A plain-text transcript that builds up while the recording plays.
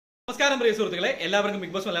നമസ്കാരം പ്രിയ സുഹൃത്തുക്കളെ, എല്ലാവർക്കും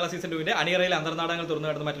ബിഗ് ബോസ് മലയാളം സീസൺ 2 അണിയറയിലെ അന്തർനാടകങ്ങൾ തുറന്നു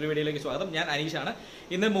നടന്ന മറ്റൊരു വീഡിയോയിലേക്ക് സ്വാഗതം. ഞാൻ അനീഷാണ്.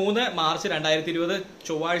 ഇന്ന് 3 മാർച്ച് 2020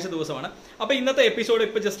 ചൊവ്വാഴ്ച ദിവസമാണ്. അപ്പോൾ ഇന്നത്തെ എപ്പിസോഡ്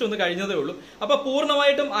ഇപ്പോൾ ജസ്റ്റ് ഒന്ന് കഴിഞ്ഞതേ ഉള്ളൂ. അപ്പോൾ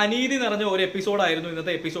പൂർണ്ണമായിട്ടും അനീതി നിറഞ്ഞ ഒരു എപ്പിസോഡായിരുന്നു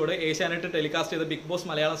ഇന്നത്തെ എപ്പിസോഡ്. ഏഷ്യാനെറ്റ് ടെലികാസ്റ്റ് ചെയ്ത ബിഗ് ബോസ്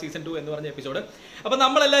മലയാളം സീസൺ 2 എന്ന് പറഞ്ഞ എപ്പിസോഡ്. അപ്പോൾ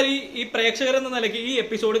നമ്മളെല്ലാവരും ഈ പ്രേക്ഷകരെന്ന നിലയ്ക്ക് ഈ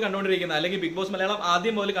എപ്പിസോഡ് കണ്ടുകൊണ്ടിരിക്കുന്ന അല്ലെങ്കിൽ ബിഗ് ബോസ് മലയാളം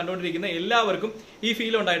ആദ്യം മുതൽ കണ്ടുകൊണ്ടിരിക്കുന്ന എല്ലാവർക്കും ഈ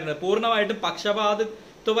ഫീൽ ഉണ്ടായിട്ടുണ്ട്. പൂർണ്ണമായിട്ടും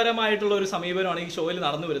പക്ഷപാതിത്വപരമായിട്ടുള്ള ഒരു സമീപനമാണ് ഈ ഷോയിൽ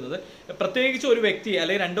നടന്നു വരുന്നത്. പ്രത്യേകിച്ച് ഒരു വ്യക്തി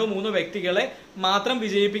അല്ലെങ്കിൽ 2-3 വ്യക്തികളെ മാത്രം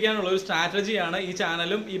വിജയിപ്പിക്കാനുള്ള ഒരു സ്ട്രാറ്റജിയാണ് ഈ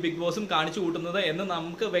ചാനലും ഈ ബിഗ് ബോസും കാണിച്ചു കൂട്ടുന്നത് എന്ന്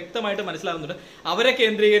നമുക്ക് വ്യക്തമായിട്ട് മനസ്സിലാകുന്നുണ്ട്. അവരെ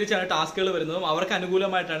കേന്ദ്രീകരിച്ചാണ് ടാസ്കുകൾ വരുന്നതും അവർക്ക്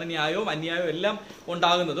അനുകൂലമായിട്ടാണ് ന്യായവും അന്യായവും എല്ലാം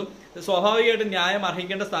ഉണ്ടാകുന്നതും. സ്വാഭാവികമായിട്ടും ന്യായം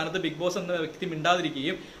അർഹിക്കേണ്ട സ്ഥാനത്ത് ബിഗ് ബോസ് എന്ന വ്യക്തി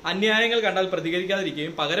മിണ്ടാതിരിക്കുകയും അന്യായങ്ങൾ കണ്ടാൽ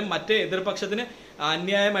പ്രതികരിക്കാതിരിക്കുകയും പകരം മറ്റേ എതിർപക്ഷത്തിന്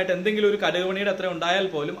അന്യായമായിട്ട് എന്തെങ്കിലും ഒരു കടുകുമണിയുടെ അത്ര ഉണ്ടായാൽ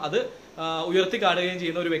പോലും അത് ഉയർത്തി കാണുകയും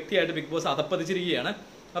ചെയ്യുന്ന ഒരു വ്യക്തിയായിട്ട് ബിഗ് ബോസ് അധപ്പതിച്ചിരിക്കുകയാണ്.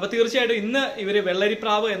 അപ്പൊ തീർച്ചയായിട്ടും ഇന്ന് ഇവര്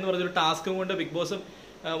വെള്ളരിപ്രാവ് എന്ന് പറഞ്ഞൊരു ടാസ്കും കൊണ്ട് ബിഗ് ബോസ്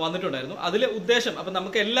വന്നിട്ടുണ്ടായിരുന്നു. അതിലെ ഉദ്ദേശം അപ്പൊ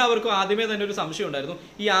നമുക്ക് എല്ലാവർക്കും ആദ്യമേ തന്നെ ഒരു സംശയം ഉണ്ടായിരുന്നു.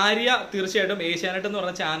 ഈ ആര്യ തീർച്ചയായിട്ടും ഏഷ്യാനെറ്റ് എന്ന്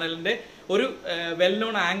പറഞ്ഞ ചാനലിന്റെ ഒരു വെൽ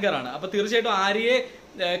നോൺ ആങ്കർ ആണ്. അപ്പൊ തീർച്ചയായിട്ടും ആര്യയെ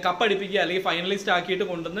കപ്പടിപ്പിക്കുക അല്ലെങ്കിൽ ഫൈനലിസ്റ്റ് ആക്കിയിട്ട്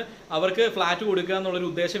കൊണ്ടുവന്ന് അവർക്ക് ഫ്ലാറ്റ് കൊടുക്കുക എന്നുള്ളൊരു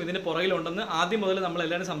ഉദ്ദേശം ഇതിന് പുറകിലുണ്ടെന്ന് ആദ്യം മുതൽ നമ്മൾ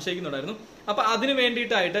എല്ലാവരും സംശയിക്കുന്നുണ്ടായിരുന്നു. അപ്പൊ അതിന്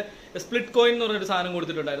വേണ്ടിയിട്ടായിട്ട് സ്പ്ലിറ്റ് കോയിൻ എന്ന് പറഞ്ഞൊരു സാധനം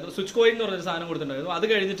കൊടുത്തിട്ടുണ്ടായിരുന്നു, സ്വിച്ച് കോയിൻ എന്ന് പറഞ്ഞൊരു സാധനം കൊടുത്തിട്ടുണ്ടായിരുന്നു. അത്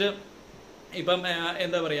കഴിഞ്ഞിട്ട് ഇപ്പം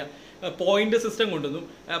എന്താ പറയാ പോയിന്റ് സിസ്റ്റം കൊണ്ടുവന്നു.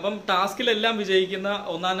 അപ്പം ടാസ്കിലെല്ലാം വിജയിക്കുന്ന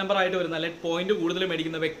 1-ാം നമ്പർ ആയിട്ട് വരുന്ന അല്ലെങ്കിൽ പോയിന്റ് കൂടുതൽ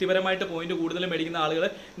മേടിക്കുന്ന വ്യക്തിപരമായിട്ട് പോയിന്റ് കൂടുതൽ മേടിക്കുന്ന ആളുകൾ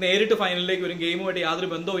നേരിട്ട് ഫൈനലിലേക്ക് വരും, ഗെയിമുമായിട്ട് യാതൊരു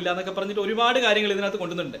ബന്ധവും ഇല്ല എന്നൊക്കെ പറഞ്ഞിട്ട് ഒരുപാട് കാര്യങ്ങൾ ഇതിനകത്ത്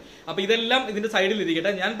കൊണ്ടുവന്നിട്ടുണ്ട്. അപ്പൊ ഇതെല്ലാം ഇതിന്റെ സൈഡിൽ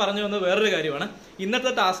ഇരിക്കട്ടെ. ഞാൻ പറഞ്ഞു വന്നത് വേറൊരു കാര്യമാണ്.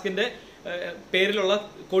 ഇന്നത്തെ ടാസ്കിന്റെ പേരിലുള്ള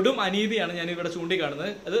കൊടും അനീതിയാണ് ഞാൻ ഇവിടെ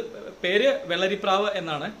ചൂണ്ടിക്കാണുന്നത്. അത് പേര് വെള്ളരിപ്രാവ്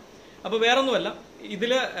എന്നാണ്. അപ്പൊ വേറൊന്നുമല്ല,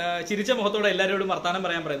 ഇതില് ചിരിച്ച മുഖത്തോടെ എല്ലാവരോടും വർത്താനം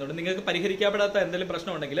പറയാൻ പറയുന്നുണ്ട്. നിങ്ങൾക്ക് പരിഹരിക്കപ്പെടാത്ത എന്തെങ്കിലും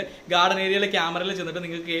പ്രശ്നം ഉണ്ടെങ്കിൽ ഗാർഡൻ ഏരിയയിലെ ക്യാമറയിൽ ചെന്നിട്ട്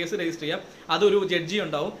നിങ്ങൾക്ക് കേസ് രജിസ്റ്റർ ചെയ്യാം. അതൊരു ജഡ്ജി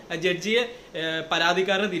ഉണ്ടാവും. ആ ജഡ്ജിയെ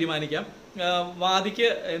പരാതിക്കാരന് തീരുമാനിക്കാം. വാദിക്ക്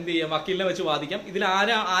എന്ത് ചെയ്യാം, വക്കീലിനെ വെച്ച് വാദിക്കാം. ഇതിൽ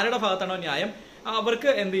ആരുടെ ഭാഗത്താണോ ന്യായം അവർക്ക്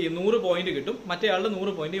എന്ത് ചെയ്യും, 100 പോയിന്റ് കിട്ടും. മറ്റേ ആളുടെ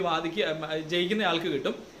 100 പോയിന്റ് ഈ വാദിക്ക് ജയിക്കുന്ന ആൾക്ക്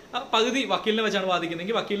കിട്ടും. പകുതി വക്കീലിനെ വെച്ചാണ്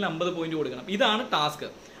വാദിക്കുന്നതെങ്കിൽ വക്കീലിന് 50 പോയിന്റ് കൊടുക്കണം. ഇതാണ് ടാസ്ക്.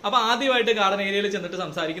 അപ്പൊ ആദ്യമായിട്ട് ഗാർഡൻ ഏരിയയിൽ ചെന്നിട്ട്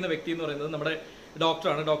സംസാരിക്കുന്ന വ്യക്തി എന്ന് പറയുന്നത് നമ്മുടെ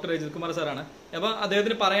ഡോക്ടറാണ്, ഡോക്ടർ രജിത് സാറാണ്. അപ്പൊ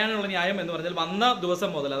അദ്ദേഹത്തിന് പറയാനുള്ള ന്യായം എന്ന് പറഞ്ഞാൽ വന്ന ദിവസം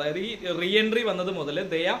മുതൽ, അതായത് ഈ റീ എൻട്രി വന്നത് മുതൽ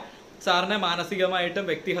ദയ സാറിനെ മാനസികമായിട്ടും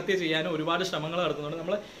വ്യക്തിഹത്യ ചെയ്യാനും ഒരുപാട് ശ്രമങ്ങൾ നടത്തുന്നുണ്ട്.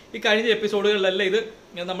 നമ്മൾ ഈ കഴിഞ്ഞ എപ്പിസോഡുകളിലെല്ലാം ഇത്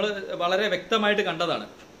നമ്മൾ വളരെ വ്യക്തമായിട്ട് കണ്ടതാണ്.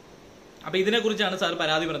 അപ്പൊ ഇതിനെക്കുറിച്ചാണ് സാർ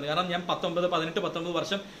പരാതി പറയുന്നത്. കാരണം ഞാൻ 18-19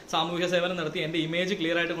 വർഷം സാമൂഹ്യ സേവനം നടത്തി എന്റെ ഇമേജ്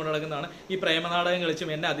ക്ലിയർ ആയിട്ട് കൊണ്ടു നടക്കുന്നതാണ്. ഈ പ്രേമനാടകം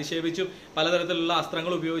കളിച്ചും എന്നെ അധിക്ഷേപിച്ചും പലതരത്തിലുള്ള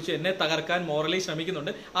അസ്ത്രങ്ങൾ ഉപയോഗിച്ച് എന്നെ തകർക്കാൻ മോറലി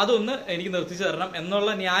ശ്രമിക്കുന്നുണ്ട്. അതൊന്ന് എനിക്ക് നിർത്തിച്ചു തരണം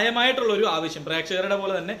എന്നുള്ള ന്യായമായിട്ടുള്ള ഒരു ആവശ്യം, പ്രേക്ഷകരുടെ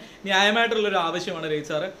പോലെ തന്നെ ന്യായമായിട്ടുള്ള ഒരു ആവശ്യമാണ്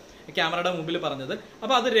രജിത് സാറ് ക്യാമറയുടെ മുമ്പിൽ പറഞ്ഞത്.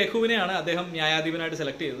 അപ്പൊ അത് രഘുവിനെയാണ് അദ്ദേഹം ന്യായാധിപനായിട്ട്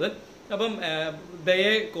സെലക്ട് ചെയ്തത്. അപ്പം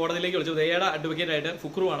ദയയെ കോടതിയിലേക്ക് വിളിച്ചു. ദയയുടെ അഡ്വക്കേറ്റ് ആയിട്ട്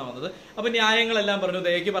ഫുക്രുവാണ് വന്നത്. അപ്പൊ ന്യായങ്ങളെല്ലാം പറഞ്ഞു.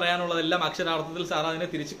 ദയയ്ക്ക് പറയാനുള്ളതെല്ലാം അക്ഷരാർത്ഥത്തിൽ സാർ അതിനെ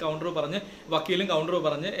തിരിച്ച് കൗണ്ടർ പറഞ്ഞ്, വക്കീലും കൗണ്ടർ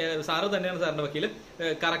പറഞ്ഞ്, സാറ് തന്നെയാണ് സാറിന്റെ വക്കീല്,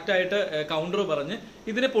 കറക്റ്റായിട്ട് കൗണ്ടർ പറഞ്ഞ്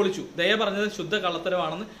ഇതിനെ പൊളിച്ചു. ദയ പറഞ്ഞത് ശുദ്ധ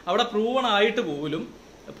കള്ളത്തരമാണെന്ന് അവിടെ പ്രൂവൺ ആയിട്ട് പോലും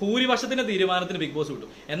ഭൂരിപക്ഷത്തിന്റെ തീരുമാനത്തിന് ബിഗ് ബോസ് വിട്ടു.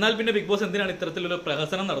 എന്നാൽ പിന്നെ ബിഗ് ബോസ് എന്തിനാണ് ഇത്തരത്തിലൊരു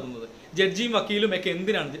പ്രഹസനം നടത്തുന്നത്? ജഡ്ജിയും വക്കീലും ഒക്കെ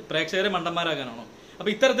എന്തിനാണ്? പ്രേക്ഷകരെ മണ്ടന്മാരാകാനാണോ? അപ്പൊ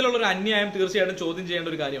ഇത്തരത്തിലുള്ള ഒരു അന്യായം തീർച്ചയായിട്ടും ചോദ്യം ചെയ്യേണ്ട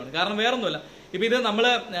ഒരു കാര്യമാണ്. കാരണം വേറൊന്നുമല്ല, ഇപ്പൊ ഇത്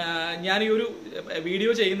ഞാൻ ഈ ഒരു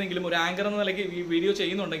വീഡിയോ ചെയ്യുന്നെങ്കിലും, ഒരു ആങ്കർ എന്ന നിലയ്ക്ക് ഈ വീഡിയോ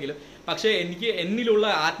ചെയ്യുന്നുണ്ടെങ്കിലും, പക്ഷേ എന്നിലുള്ള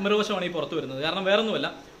ആത്മരോഷമാണ് ഈ പുറത്തു വരുന്നത്. കാരണം വേറൊന്നുമല്ല,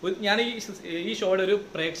 ഞാൻ ഈ ഷോയുടെ ഒരു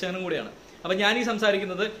പ്രേക്ഷകനും കൂടിയാണ്. അപ്പൊ ഞാൻ ഈ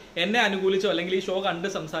സംസാരിക്കുന്നത് എന്നെ അനുകൂലിച്ചോ അല്ലെങ്കിൽ ഈ ഷോ കണ്ട്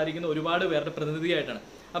സംസാരിക്കുന്ന ഒരുപാട് പേരുടെ പ്രതിനിധിയായിട്ടാണ്.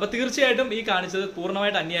 അപ്പൊ തീർച്ചയായിട്ടും ഈ കാണിച്ചത്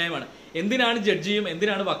പൂർണ്ണമായിട്ട് അന്യായമാണ്. എന്തിനാണ് ജഡ്ജിയും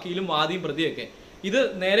എന്തിനാണ് വക്കീലും വാദിയും പ്രതിയൊക്കെ? ഇത്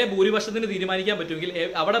നേരെ ഭൂരിപക്ഷത്തിന് തീരുമാനിക്കാൻ പറ്റുമെങ്കിൽ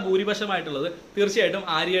അവിടെ ഭൂരിപക്ഷമായിട്ടുള്ളത് തീർച്ചയായിട്ടും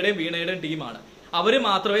ആര്യയുടെയും വീണയുടെയും ടീമാണ്. അവര്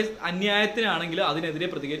മാത്രമേ അന്യായത്തിനാണെങ്കിലും അതിനെതിരെ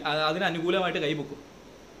അതിന് അനുകൂലമായിട്ട് കൈപൊക്കും.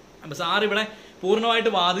 അപ്പൊ സാർ ഇവിടെ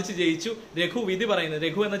പൂർണ്ണമായിട്ട് വാദിച്ച് ജയിച്ചു.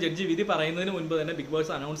 രഘു എന്ന ജഡ്ജി വിധി പറയുന്നതിന് മുൻപ് തന്നെ ബിഗ്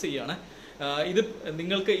ബോസ് അനൗൺസ് ചെയ്യുകയാണ്,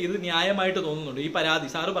 നിങ്ങൾക്ക് ഇത് ന്യായമായിട്ട് തോന്നുന്നുണ്ടോ? ഈ പരാതി,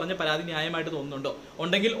 സാറ് പറഞ്ഞ പരാതി ന്യായമായിട്ട് തോന്നുന്നുണ്ടോ?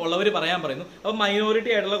 ഉണ്ടെങ്കിൽ ഉള്ളവർ പറയാൻ പറയുന്നു. അപ്പം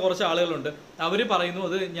മൈനോറിറ്റി ആയിട്ടുള്ള കുറച്ച് ആളുകളുണ്ട്, അവർ പറയുന്നു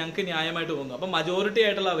അത് ഞങ്ങൾക്ക് ന്യായമായിട്ട് തോന്നുന്നു. അപ്പം മജോറിറ്റി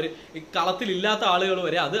ആയിട്ടുള്ള അവർ കളത്തിലില്ലാത്ത ആളുകൾ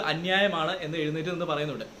വരെ അത് അന്യായമാണ് എന്ന് എഴുന്നേറ്റ് നിന്ന്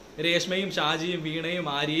പറയുന്നുണ്ട്. രേഷ്മയും ഷാജിയും വീണയും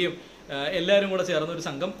ആര്യയും എല്ലാവരും കൂടെ ചേർന്ന ഒരു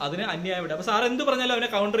സംഘം അതിന് അന്യായമായിട്ട്. അപ്പൊ സാർ എന്ത് പറഞ്ഞാലും അവനെ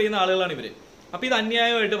കൗണ്ടർ ചെയ്യുന്ന ആളുകളാണ് ഇവര്. അപ്പൊ ഇത്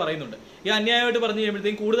അന്യായമായിട്ട് പറയുന്നുണ്ട്. ഈ അന്യായമായിട്ട് പറഞ്ഞു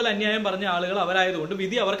കഴിയുമ്പോഴത്തേക്കും കൂടുതൽ അന്യായം പറഞ്ഞ ആളുകൾ അവരായതുകൊണ്ട്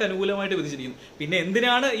വിധി അവർക്ക് അനുകൂലമായിട്ട് വിധിച്ചിരിക്കുന്നു. പിന്നെ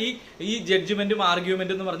എന്തിനാണ് ഈ ജഡ്ജ്മെന്റും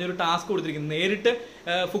ആർഗ്യുമെന്റും എന്ന് പറഞ്ഞൊരു ടാസ്ക് കൊടുത്തിരിക്കുന്നത്? നേരിട്ട്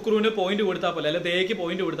ഫുക്രുവിന് പോയിന്റ് കൊടുത്താൽ പോലെ, അല്ലെങ്കിൽ ദയയ്ക്ക്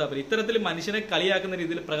പോയിന്റ് കൊടുത്താൽ പോലെ. ഇത്തരത്തിൽ മനുഷ്യനെ കളിയാക്കുന്ന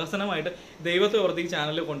രീതിയിൽ പ്രഹസനമായിട്ട് ദൈവത്തെ ഓർത്ത് ഈ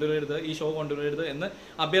ചാനലിൽ കൊണ്ടുവരരുത്, ഈ ഷോ കൊണ്ടുവരരുത് എന്ന്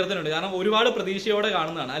അഭ്യർത്ഥനയുണ്ട്. കാരണം ഒരുപാട് പ്രതീക്ഷയോടെ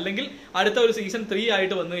കാണുന്നതാണ്. അല്ലെങ്കിൽ അടുത്ത ഒരു സീസൺ 3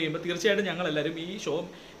 ആയിട്ട് വന്നു കഴിയുമ്പോൾ തീർച്ചയായിട്ടും ഞങ്ങൾ എല്ലാവരും ഈ ഷോ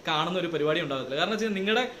കാണുന്ന ഒരു പരിപാടി ഉണ്ടാകത്തില്ല. കാരണം വെച്ചാൽ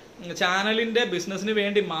നിങ്ങളുടെ ചാനലിന്റെ ബിസിനസ്സിന്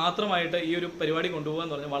വേണ്ടി മാത്രമായിട്ട് ഈ ഒരു പരിപാടി കൊണ്ടുപോകുക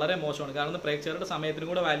എന്ന് പറഞ്ഞാൽ വളരെ മോശമാണ്. കാരണം പ്രേക്ഷകരുടെ സമയത്തിനും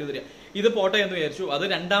കൂടെ വാല്യൂ തരിക. ഇത് പോട്ടെ എന്ന് വിചാരിച്ചു. അത്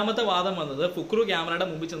രണ്ടാമത്തെ വാദം വന്നത് ഫുക്രു ക്യാമറയുടെ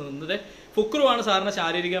മുമ്പിൽ ചെന്ന് നിന്നത് ഫുക്രു ആണ് സാറിനെ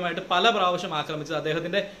ശാരീരികമായിട്ട് പല പ്രാവശ്യം ആക്രമിച്ചത്.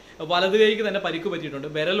 അദ്ദേഹത്തിന്റെ വലതു കൈക്ക് തന്നെ പരിക്ക് പറ്റിയിട്ടുണ്ട്,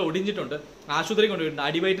 വിരൽ ഒടിഞ്ഞിട്ടുണ്ട്, ആശുപത്രി കൊണ്ടുപോയിട്ടുണ്ട്,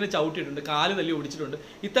 അടിവയറ്റിന് ചവിട്ടിയിട്ടുണ്ട്, കാല് തല്ലി ഒടിച്ചിട്ടുണ്ട്.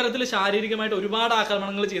 ഇത്തരത്തിൽ ശാരീരികമായിട്ട് ഒരുപാട്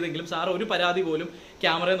ആക്രമണങ്ങൾ ചെയ്തെങ്കിലും സാർ ഒരു പരാതി പോലും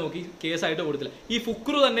ക്യാമറയെ നോക്കി കേസായിട്ട് കൊടുത്തില്ല. ഈ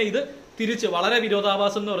ഫുക്രു തന്നെ ഇത് തിരിച്ച് വളരെ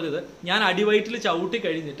വിരോധാഭാസം എന്ന് പറഞ്ഞത്, ഞാൻ അടിവയറ്റിൽ ചവിട്ടി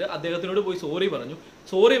കഴിഞ്ഞിട്ട് അദ്ദേഹത്തിനോട് പോയി സോറി പറഞ്ഞു.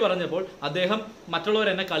 സോറി പറഞ്ഞപ്പോൾ അദ്ദേഹം മറ്റുള്ളവർ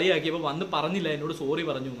എന്നെ കളിയാക്കിയപ്പോൾ വന്ന് പറഞ്ഞില്ല എന്നോട് സോറി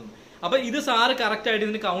പറഞ്ഞു എന്ന്. അപ്പൊ ഇത് സാറ് കറക്റ്റ് ആയിട്ട്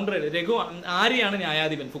ഇതിന് കൗണ്ടർ ചെയ്ത് രഘു ആര്യാണ്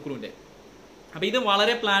ന്യായാധിപൻ ഫുക്രുവിന്റെ. അപ്പൊ ഇത്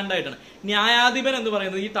വളരെ പ്ലാൻഡ് ആയിട്ടാണ്. ന്യായാധിപൻ എന്ന്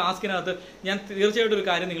പറയുന്നത് ഈ ടാസ്കിനകത്ത് ഞാൻ തീർച്ചയായിട്ടും ഒരു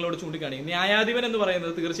കാര്യം നിങ്ങളോട് ചൂണ്ടിക്കാണിക്കും. ന്യായാധിപൻ എന്ന്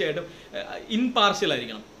പറയുന്നത് തീർച്ചയായിട്ടും ഇൻപാർഷ്യൽ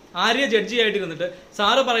ആയിരിക്കണം. ആര്യ ജഡ്ജിയായിട്ട് ഇരുന്നിട്ട്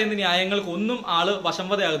സാറ് പറയുന്ന ന്യായങ്ങൾക്ക് ഒന്നും ആള്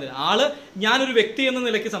വശംവദയാകുന്നില്ല. ആള് ഞാനൊരു വ്യക്തി എന്ന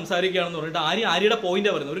നിലയ്ക്ക് സംസാരിക്കുകയാണെന്ന് പറഞ്ഞിട്ട് ആര്യയുടെ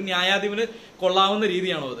പോയിന്റാണ് പറയുന്നത്. ഒരു ന്യായാധിപന് കൊള്ളാവുന്ന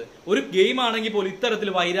രീതിയാണോ അത്? ഒരു ഗെയിം ആണെങ്കിൽ പോലും ഇത്തരത്തിൽ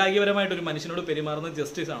വൈരാഗ്യപരമായിട്ട് ഒരു മനുഷ്യനോട് പെരുമാറുന്നത്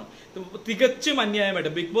ജസ്റ്റിസ് ആണോ? തികച്ചും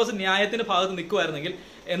അന്യായമായിട്ട് ബിഗ് ബോസ് ന്യായത്തിന്റെ ഭാഗത്ത് നിൽക്കുമായിരുന്നെങ്കിൽ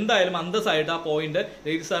എന്തായാലും അന്തസ്സായിട്ട് ആ പോയിന്റ്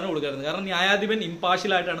രജിത് സാറിന് കൊടുക്കായിരുന്നു. കാരണം ന്യായാധിപൻ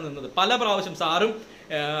ഇംപാർഷ്യലായിട്ടാണ് നിന്നത്. പല പ്രാവശ്യം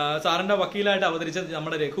സാറിന്റെ വക്കീലായിട്ട് അവതരിച്ച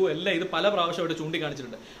നമ്മുടെ രഘു എല്ലാം ഇത് പല പ്രാവശ്യമായിട്ട്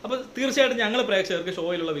ചൂണ്ടിക്കാണിച്ചിട്ടുണ്ട്. അപ്പൊ തീർച്ചയായിട്ടും ഞങ്ങൾ പ്രേക്ഷകർക്ക്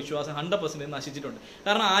ഷോയിലുള്ള വിശ്വാസം 100% നശിച്ചിട്ടുണ്ട്.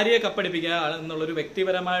 കാരണം ആര്യയെ കപ്പടിപ്പിക്കുക എന്നുള്ളൊരു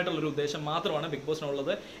വ്യക്തിപരമായിട്ടുള്ളൊരു ഉദ്ദേശം മാത്രമാണ് ബിഗ്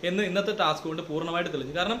ബോസിനുള്ളത് എന്ന് ഇന്നത്തെ ടാസ്ക് കൊണ്ട് പൂർണ്ണമായിട്ട്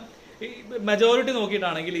തെളിഞ്ഞു. കാരണം ഈ മെജോറിറ്റി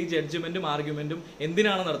നോക്കിയിട്ടാണെങ്കിൽ ഈ ജഡ്ജ്മെന്റും ആർഗ്യുമെന്റും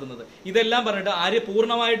എന്തിനാണ് നടത്തുന്നത്? ഇതെല്ലാം പറഞ്ഞിട്ട് ആര്യ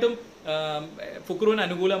പൂർണ്ണമായിട്ടും ഫുക്രുവിന്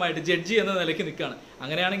അനുകൂലമായിട്ട് ജഡ്ജി എന്ന നിലയ്ക്ക് നിൽക്കുകയാണ്.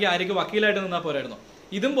 അങ്ങനെയാണെങ്കിൽ ആര്യക്ക് വക്കീലായിട്ട് നിന്നാൽ പോരായിരുന്നു.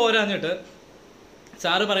 ഇതും പോരാഞ്ഞിട്ട്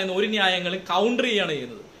സാറ് പറയുന്ന ഒരു ന്യായങ്ങളും കൗണ്ടർ ചെയ്യാണ്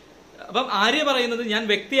ചെയ്യുന്നത്. അപ്പം ആര്യ പറയുന്നത് ഞാൻ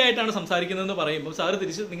വ്യക്തിയായിട്ടാണ് സംസാരിക്കുന്നതെന്ന് പറയുമ്പോൾ സാറ്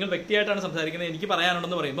തിരിച്ച് നിങ്ങൾ വ്യക്തിയായിട്ടാണ് സംസാരിക്കുന്നത്, എനിക്ക്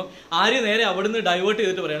പറയാനുണ്ടെന്ന് പറയുമ്പോൾ ആര്യ നേരെ അവിടുന്ന് ഡൈവേർട്ട്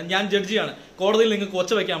ചെയ്തിട്ട് പറയണം ഞാൻ ജഡ്ജിയാണ്, കോടതിയിൽ നിങ്ങൾക്ക്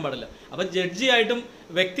ഒച്ച വയ്ക്കാൻ പാടില്ല. അപ്പം ജഡ്ജിയായിട്ടും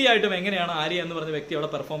വ്യക്തിയായിട്ടും എങ്ങനെയാണ് ആര്യ എന്ന് പറഞ്ഞ വ്യക്തി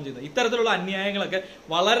അവിടെ പെർഫോം ചെയ്യുന്നത്? ഇത്തരത്തിലുള്ള അന്യായങ്ങളൊക്കെ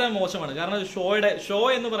വളരെ മോശമാണ്. കാരണം ഷോ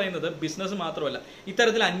എന്ന് പറയുന്നത് ബിസിനസ് മാത്രമല്ല.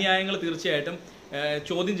 ഇത്തരത്തിൽ അന്യായങ്ങൾ തീർച്ചയായിട്ടും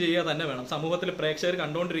ചോദ്യം ചെയ്യുക തന്നെ വേണം. സമൂഹത്തിൽ പ്രേക്ഷകർ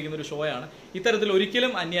കണ്ടുകൊണ്ടിരിക്കുന്ന ഒരു ഷോയാണ്. ഇത്തരത്തിൽ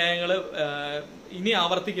ഒരിക്കലും അന്യായങ്ങൾ ഇനി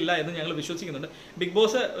ആവർത്തിക്കില്ല എന്ന് ഞങ്ങൾ വിശ്വസിക്കുന്നുണ്ട്. ബിഗ്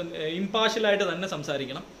ബോസ് ഇംപാർഷ്യലായിട്ട് തന്നെ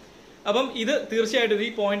സംസാരിക്കണം. അപ്പം ഇത് തീർച്ചയായിട്ടും ഈ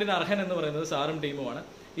പോയിന്റിന് അർഹൻ എന്ന് പറയുന്നത് സാറും ടീമുമാണ്.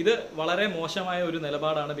 ഇത് വളരെ മോശമായ ഒരു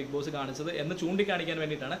നിലപാടാണ് ബിഗ് ബോസ് കാണിച്ചത് എന്ന് ചൂണ്ടിക്കാണിക്കാൻ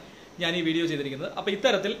വേണ്ടിയിട്ടാണ് ഞാൻ ഈ വീഡിയോ ചെയ്തിരിക്കുന്നത്. അപ്പോൾ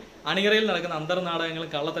ഇത്തരത്തിൽ അണിയറയിൽ നടക്കുന്ന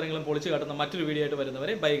അന്തർനാടകങ്ങളും കള്ളത്തരങ്ങളും പൊളിച്ചു കാട്ടുന്ന മറ്റൊരു വീഡിയോ ആയിട്ട്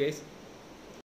വരുന്നവരെ ബൈ ഗൈസ്.